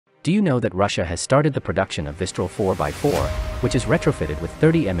Do you know that Russia has started the production of Vestrel 4x4, which is retrofitted with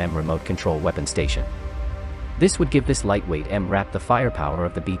 30 remote control weapon station? This would give this lightweight MRAP the firepower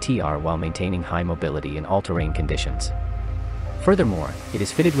of the BTR while maintaining high mobility in all-terrain conditions. Furthermore, it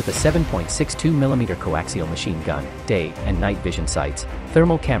is fitted with a 7.62mm coaxial machine gun, day and night vision sights,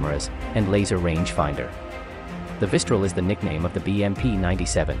 thermal cameras, and laser rangefinder. The Vestrel is the nickname of the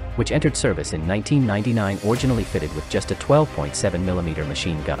BMP-97, which entered service in 1999, originally fitted with just a 12.7mm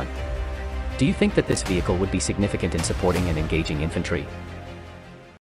machine gun. Do you think that this vehicle would be significant in supporting and engaging infantry?